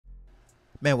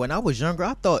Man, when I was younger,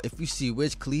 I thought if you see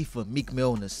Wiz Khalifa, Meek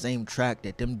Mill on the same track,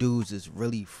 that them dudes is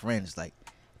really friends. Like,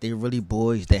 they really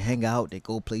boys. They hang out. They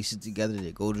go places together.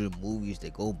 They go to the movies.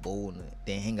 They go bowling.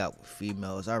 They hang out with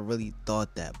females. I really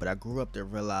thought that, but I grew up to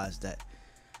realize that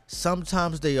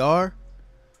sometimes they are,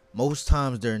 most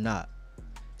times they're not.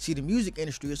 See, the music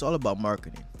industry is all about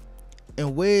marketing.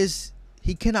 And Wiz,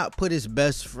 he cannot put his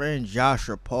best friend Josh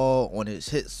or Paul on his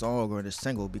hit song or the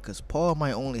single because Paul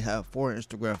might only have 4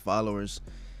 Instagram followers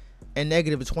and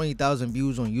negative 20,000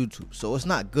 views on YouTube. So it's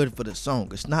not good for the song.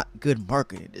 It's not good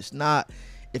marketing. It's not.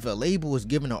 If a label is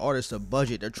giving an artist a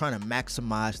budget, they're trying to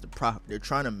maximize the profit. They're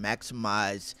trying to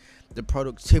maximize the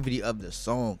productivity of the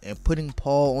song. And putting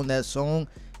Paul on that song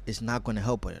is not going to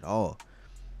help it at all.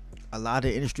 A lot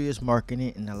of the industry is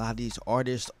marketing, and a lot of these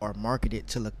artists are marketed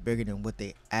to look bigger than what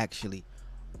they actually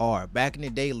are. Back in the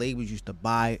day, labels used to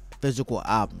buy physical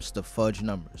albums to fudge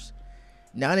numbers.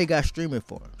 Now they got streaming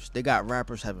forums. They got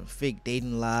rappers having fake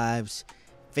dating lives,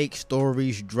 fake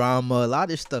stories, drama. A lot of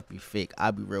this stuff be fake.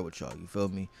 I'll be real with y'all. You feel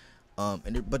me?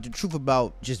 But the truth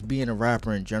about just being a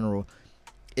rapper in general,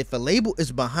 if a label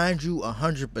is behind you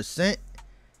 100%,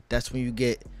 that's when you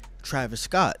get Travis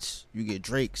Scott's, you get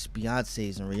Drake's,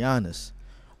 Beyonce's, and Rihanna's.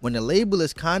 When the label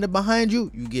is kind of behind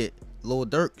you, you get Lil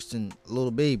Durk's and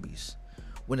Lil Baby's.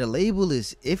 When the label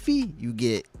is iffy, you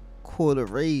get Coyle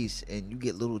Ray's and you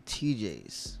get little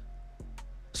Tjay's.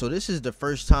 So this is the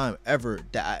first time ever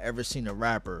that I ever seen a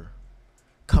rapper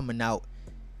coming out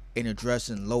and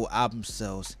addressing low album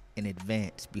sales in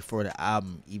advance before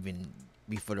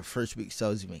the first week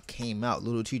sales even came out.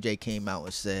 Little Tjay came out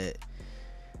and said,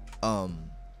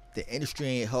 the industry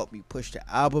ain't helped me push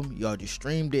the album. Y'all just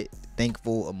streamed it.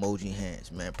 Thankful emoji hands,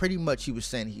 man. Pretty much he was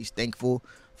saying he's thankful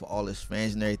for all his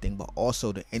fans and everything, but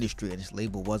also the industry and his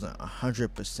label wasn't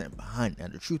 100% behind it. Now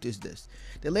the truth is this: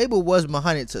 the label was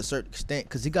behind it to a certain extent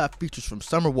because he got features from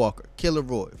Summer Walker, Killer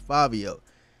Roy, Fabio,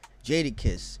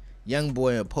 Jadakiss,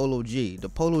 Youngboy, and Polo G. The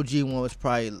Polo G one was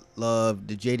probably love.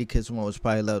 The Jadakiss one was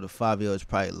probably love. The Fabio was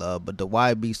probably love. But the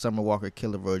YB Summer Walker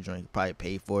Killer Roy joint, he probably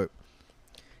paid for it.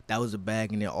 That was a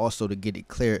bag, and then also to get it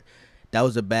cleared, that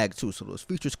was a bag too. So those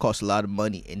features cost a lot of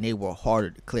money, and they were harder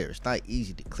to clear. It's not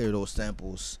easy to clear those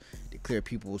samples, to clear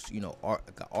people's,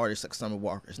 artists like Summer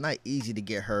Walker. It's not easy to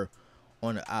get her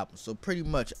on the album. So pretty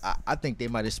much, I think they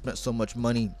might have spent so much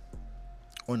money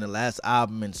on the last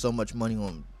album and so much money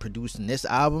on producing this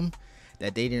album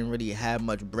that they didn't really have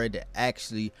much bread to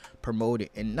actually promote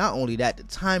it. And not only that, the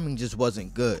timing just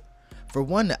wasn't good. For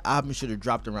one, the album should have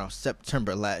dropped around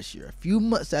September last year, a few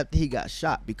months after he got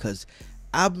shot, because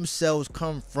album sales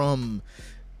come from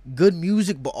good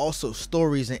music, but also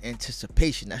stories and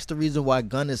anticipation. That's the reason why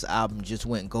Gunna's album just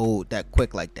went gold that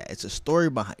quick like that. It's a story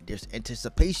behind it. There's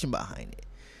anticipation behind it.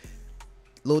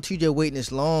 Lil Tjay waiting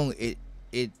this long,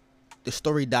 the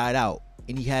story died out,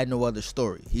 and he had no other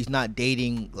story. He's not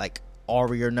dating like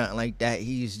Ari or nothing like that.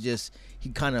 He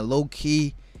kind of low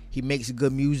key. He makes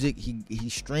good music. He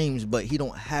streams, but he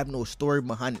don't have no story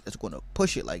behind it that's gonna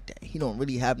push it like that. He don't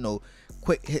really have no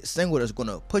quick hit single that's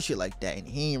gonna push it like that. And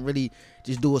he ain't really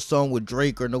just do a song with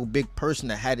Drake or no big person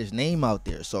that had his name out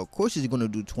there. So of course he's gonna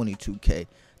do 22K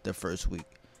the first week.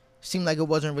 Seemed like it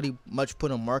wasn't really much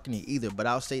put on marketing either. But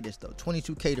I'll say this though,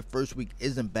 22K the first week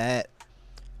isn't bad.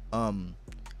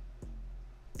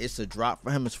 It's a drop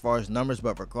for him as far as numbers,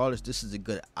 but regardless, this is a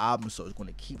good album, so it's going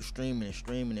to keep streaming and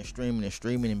streaming and streaming and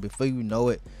streaming, and before you know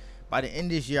it, by the end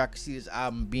of this year, I can see this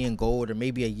album being gold, or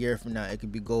maybe a year from now, it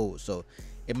could be gold. So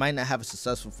it might not have a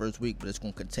successful first week, but it's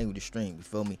going to continue to stream. You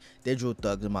feel me? Digital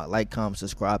Thugs. I'm out. Like, comment,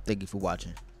 subscribe. Thank you for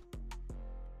watching.